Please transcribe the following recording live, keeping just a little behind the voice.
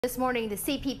This morning, the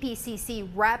CPPCC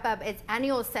wrapped up its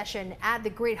annual session at the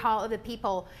Great Hall of the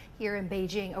People here in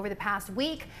Beijing. Over the past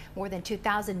week, more than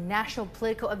 2,000 national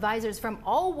political advisors from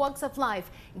all walks of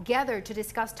life gathered to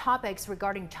discuss topics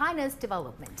regarding China's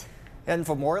development. And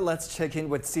for more, let's check in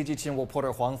with CGTN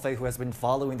reporter Huang Fei, who has been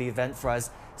following the event for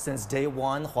us since day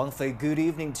one. Huang Fei, good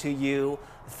evening to you.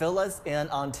 Fill us in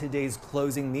on today's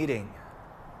closing meeting.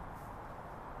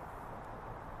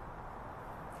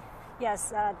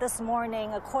 Yes, this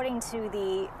morning, according to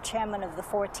the chairman of the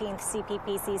 14th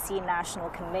CPPCC National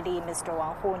Committee, Mr.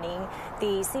 Wang Huning,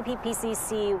 the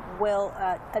CPPCC will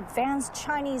advance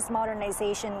Chinese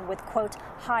modernization with, quote,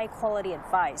 high-quality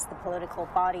advice. The political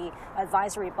body,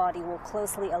 advisory body, will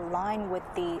closely align with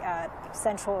the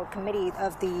Central Committee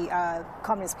of the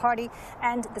Communist Party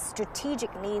and the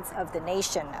strategic needs of the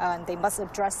nation. They must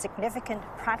address significant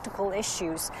practical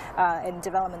issues in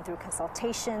development through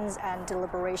consultations and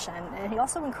deliberation. And he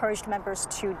also encouraged members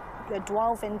to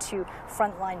delve into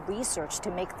frontline research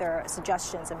to make their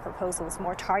suggestions and proposals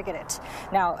more targeted.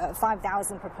 Now,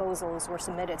 5,000 proposals were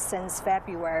submitted since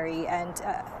February, and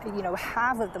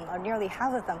half of them, or nearly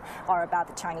half of them, are about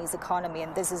the Chinese economy.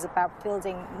 And this is about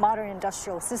building modern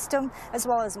industrial system as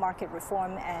well as market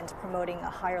reform and promoting a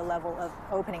higher level of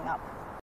opening up.